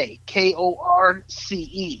K,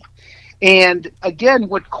 Korce. And again,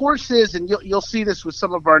 what Course is, and you'll see this with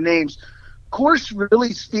some of our names. Course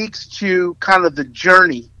really speaks to kind of the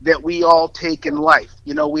journey that we all take in life.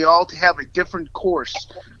 We all have a different course.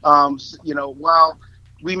 While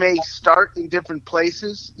we may start in different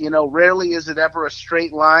places, rarely is it ever a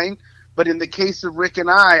straight line. But in the case of Rick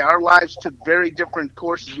and I, our lives took very different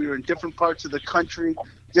courses. We were in different parts of the country,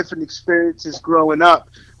 different experiences growing up.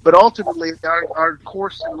 But ultimately, our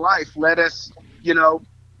course in life led us,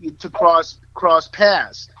 to cross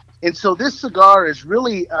paths. And so this cigar is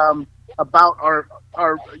really about our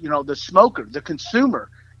the smoker, the consumer,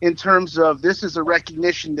 in terms of this is a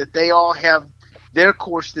recognition that they all have their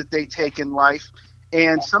course that they take in life,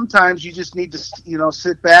 and sometimes you just need to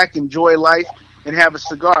sit back, enjoy life, and have a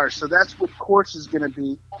cigar. So that's what Course is going to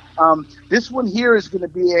be. This one here is going to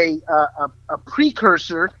be a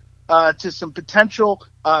precursor to some potential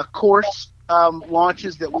Course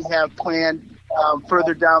launches that we have planned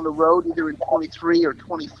further down the road, either in 23 or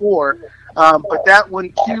 24. But that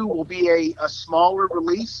one, too, will be a smaller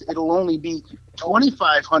release. It'll only be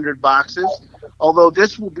 2,500 boxes, although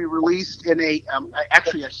this will be released in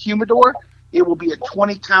actually a humidor. It will be a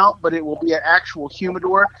 20 count, but it will be an actual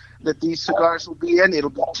humidor that these cigars will be in. It'll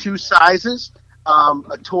be two sizes,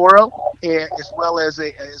 a Toro as well as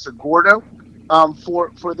a Gordo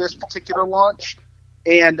for this particular launch.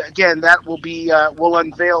 And again, that will be we'll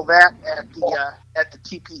unveil that at the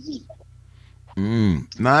TPE.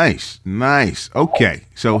 Nice, nice. Okay,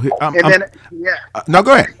 so And then yeah. no,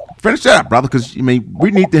 go ahead, finish that up, brother, because I mean we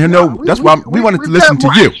need to know. That's why we wanted to we've listen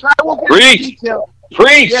got to more. you. I will get into Preach! detail.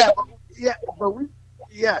 Preach!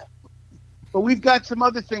 Yeah, but we've got some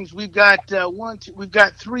other things. We've got we've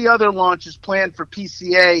got 3 other launches planned for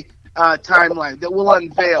PCA timeline that we'll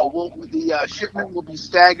unveil. The shipment will be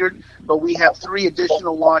staggered, but we have 3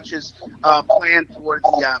 additional launches planned for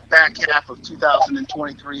the back half of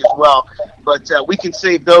 2023 as well. But we can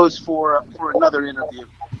save those for another interview.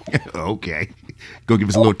 Okay, go give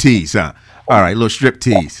us a little tease, huh? All right, a little strip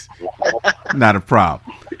tease. Not a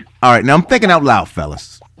problem. All right, now I'm thinking out loud,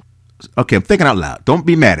 fellas. Okay, I'm thinking out loud. Don't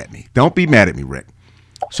be mad at me. Don't be mad at me, Rick.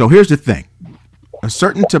 So here's the thing. A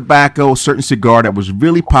certain tobacco, a certain cigar that was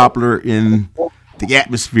really popular in the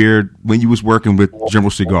atmosphere when you was working with General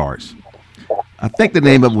Cigars. I think the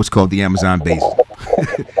name of it was called the Amazon Basin.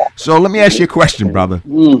 So let me ask you a question, brother.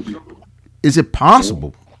 Is it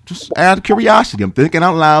possible, just out of curiosity, I'm thinking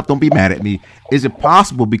out loud, don't be mad at me. Is it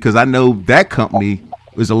possible, because I know that company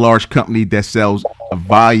is a large company that sells a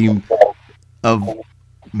volume of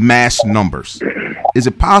mass numbers. Is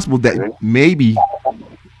it possible that maybe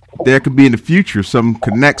there could be in the future some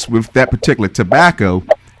connects with that particular tobacco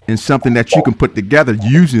and something that you can put together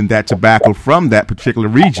using that tobacco from that particular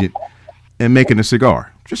region and making a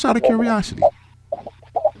cigar? Just out of curiosity.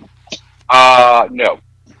 No.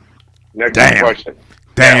 Next Damn. question.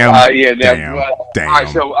 Damn. Yeah, Damn. Damn. All right,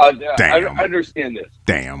 so Damn. I understand this.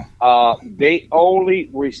 Damn. They only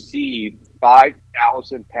receive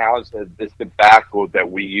 5,000 pounds of this tobacco that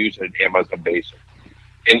we use in Amazon Basin.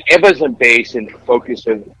 And Amazon Basin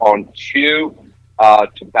focuses on 2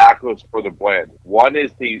 tobaccos for the blend. One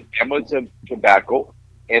is the Amazon tobacco,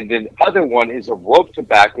 and then the other one is a rope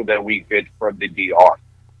tobacco that we get from the DR.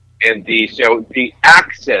 And so the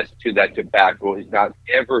access to that tobacco is not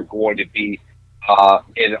ever going to be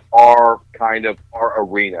in our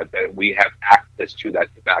arena that we have access to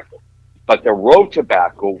that tobacco. But the road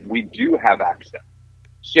tobacco, we do have access.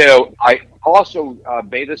 So I also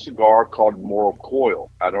made a cigar called Moral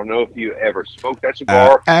Coil. I don't know if you ever smoked that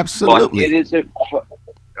cigar. Absolutely. But it is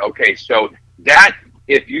okay. So that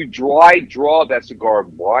if you draw that cigar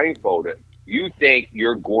blindfolded, you think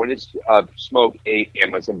you're going to smoke a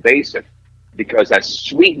Amazon Basin, because that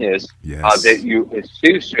sweetness that you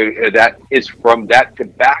associate that is from that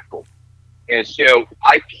tobacco. And so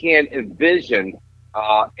I can envision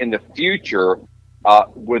in the future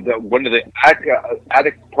with one of the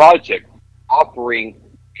Attic project offering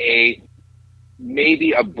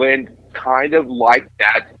maybe a blend kind of like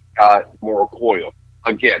that Moral Coil.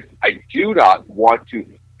 Again, I do not want to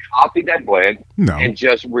copy that blend and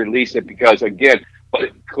just release it, because again,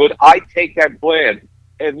 but could I take that blend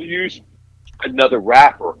and use another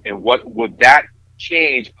wrapper, and what would that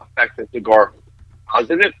change affect the cigar,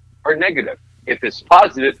 positive or negative? If it's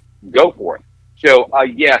positive, go for it. So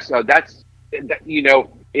yes, that's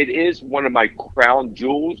it is one of my crown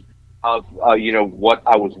jewels of what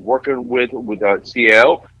I was working with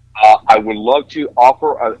CL. I would love to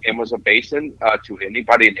offer an Amazon Basin to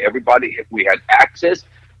anybody and everybody if we had access.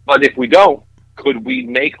 But if we don't, could we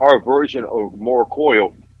make our version of Moral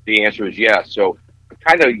Coil? The answer is yes. So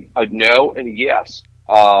kind of a no and a yes.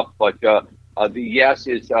 But the yes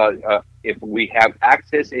is if we have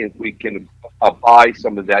access and if we can buy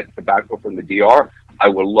some of that tobacco from the DR, I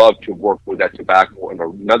would love to work with that tobacco in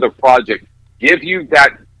another project. Give you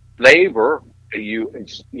that flavor that you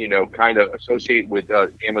kind of associate with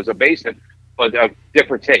Amazon Basin, but a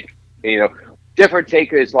different take. Different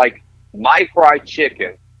take is like my fried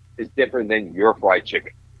chicken is different than your fried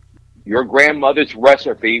chicken. Your grandmother's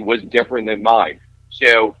recipe was different than mine.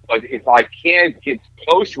 So, but if I can get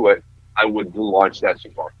close to it, I would launch that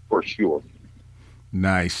cigar for sure.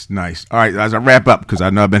 Nice. All right, as I wrap up, because I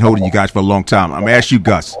know I've been holding you guys for a long time, I'm going to ask you,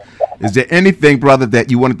 Gus, is there anything, brother, that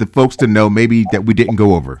you wanted the folks to know maybe that we didn't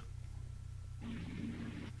go over?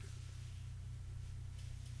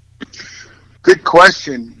 Good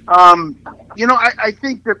question. I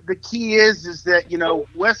think that the key is that,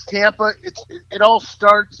 West Tampa, it all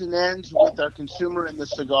starts and ends with our consumer and the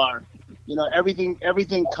cigar.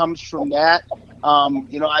 Everything comes from that.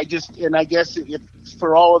 I guess if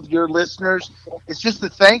for all of your listeners, it's just a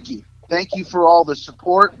thank you. Thank you for all the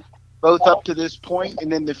support, both up to this point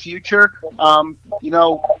and in the future.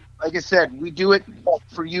 Like I said, we do it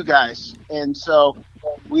for you guys. And so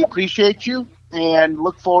we appreciate you and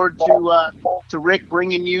look forward to Rick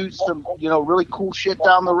bringing you some, really cool shit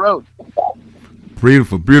down the road.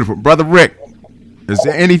 Beautiful, beautiful. Brother Rick, is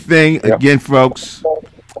there anything, again, folks,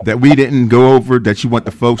 that we didn't go over that you want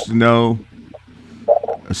the folks to know?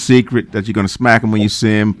 A secret that you're going to smack them when you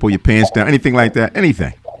see them, pull your pants down, anything like that?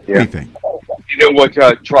 Anything. Yeah. Anything. You know what?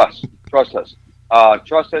 Trust us.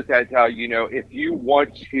 Trust us that, if you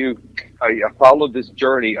want to follow this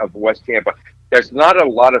journey of West Tampa, there's not a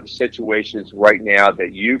lot of situations right now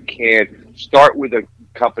that you can start with a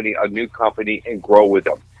new company, and grow with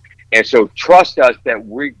them. And so trust us that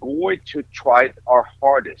we're going to try our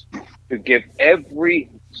hardest to give every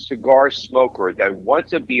cigar smoker that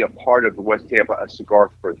wants to be a part of West Tampa a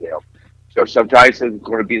cigar for them. So sometimes it's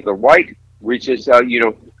going to be the right reaches, a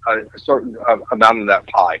certain amount of that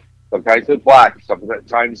pie. Sometimes it's black.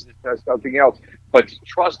 Sometimes it's something else. But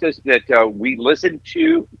trust us that we listen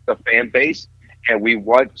to the fan base, and we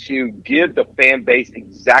want to give the fan base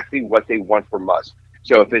exactly what they want from us.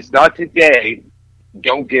 So if it's not today,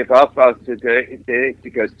 don't give up today,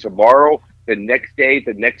 because tomorrow, the next day,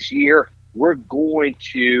 the next year, we're going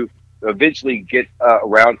to eventually get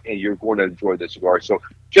around, and you're going to enjoy the cigar. So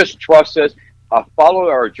just trust us, follow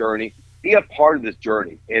our journey, be a part of this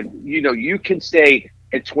journey. And, you can say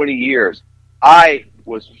in 20 years, I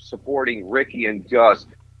was supporting Ricky and Gus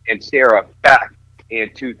and Sarah back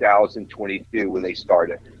in 2022 when they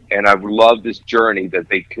started. And I love this journey that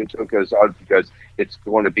they took us on, because it's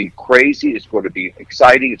going to be crazy. It's going to be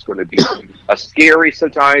exciting. It's going to be scary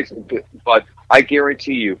sometimes. But I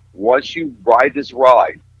guarantee you, once you ride this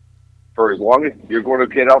ride, for as long as you're going to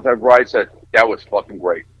get off that ride, say, that was fucking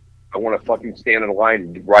great. I want to fucking stand in the line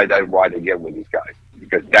and ride that ride again with these guys,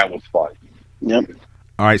 because that was fun. Yep.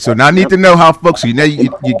 All right, so now I need to know how folks, you got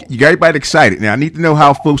everybody excited. Now I need to know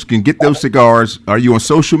how folks can get those cigars. Are you on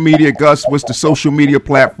social media, Gus? What's the social media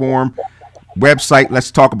platform, website?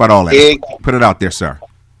 Let's talk about all that. Put it out there, sir.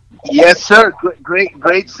 Yes, sir. Great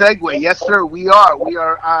segue. Yes, sir. We are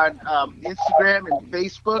on Instagram and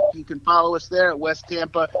Facebook. You can follow us there at West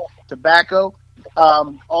Tampa Tobacco.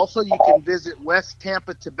 Also, you can visit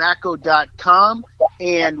westtampatobacco.com,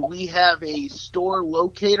 and we have a store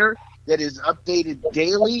locator that is updated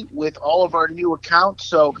daily with all of our new accounts.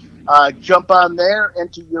 So jump on there,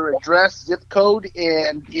 enter your address, zip code,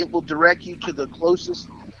 and it will direct you to the closest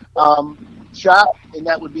shop, and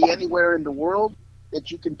that would be anywhere in the world that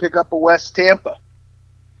you can pick up a West Tampa.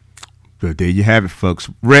 Good. There you have it, folks.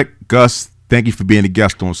 Rick, Gus, thank you for being a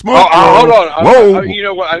guest on Smoke. Hold on. Whoa. You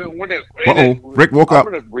know what? I want to. Rick woke up.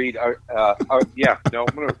 I'm going to read. I'm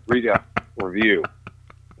going to read a review.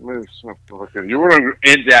 You want to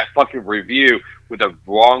end that fucking review with a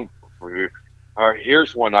wrong review. All right,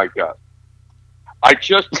 here's one I got. I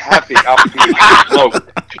just had the opportunity to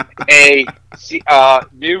smoke a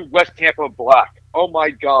new West Tampa Black. Oh my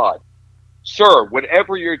God. Sir,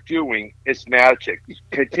 whatever you're doing is magic.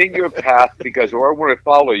 Continue your path, because I want to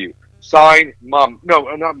follow you. Sign, Mom.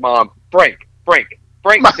 No, not Mom. Frank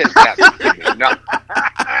says that to me. No.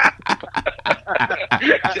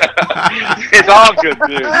 It's all good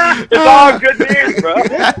news. It's all good news, bro.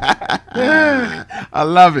 I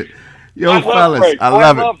love it. Yo, fellas, I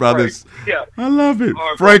love it, brothers. Yeah. I love it.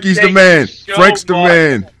 Right, Frankie's the man. Frank's the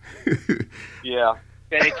man. Yeah.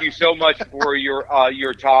 Thank you so much for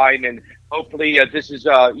your time, and hopefully this is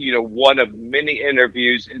one of many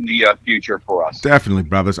interviews in the future for us. Definitely,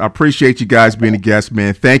 brothers. I appreciate you guys being a guest,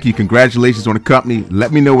 man. Thank you. Congratulations on the company.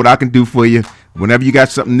 Let me know what I can do for you. Whenever you got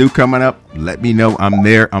something new coming up, let me know. I'm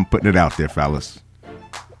there. I'm putting it out there, fellas.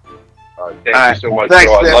 Thank you so much. Thanks,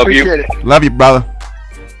 I love you. It. Love you, brother.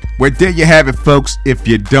 Well, there you have it, folks. If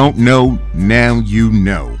you don't know, now you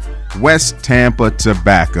know. West Tampa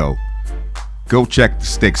Tobacco. Go check the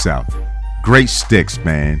sticks out. Great sticks,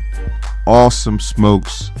 man. Awesome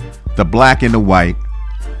smokes. The black and the white.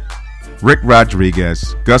 Rick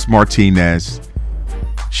Rodriguez, Gus Martinez.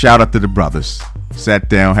 Shout out to the brothers. Sat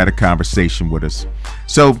down, had a conversation with us.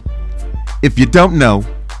 So, if you don't know,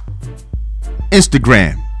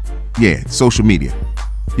 Instagram, social media.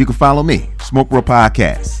 You can follow me. Smoke World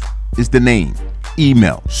Podcast is the name.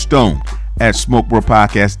 Email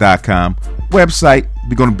stone@smokeworldpodcast.com. Website,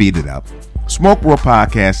 we're going to beat it up.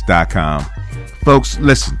 smokeworldpodcast.com. Folks,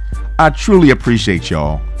 listen, I truly appreciate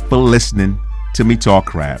y'all for listening to me talk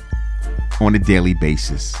crap on a daily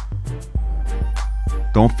basis.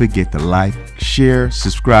 Don't forget to like, share,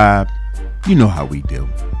 subscribe. You know how we do.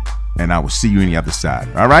 And I will see you on the other side.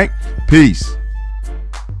 All right? Peace.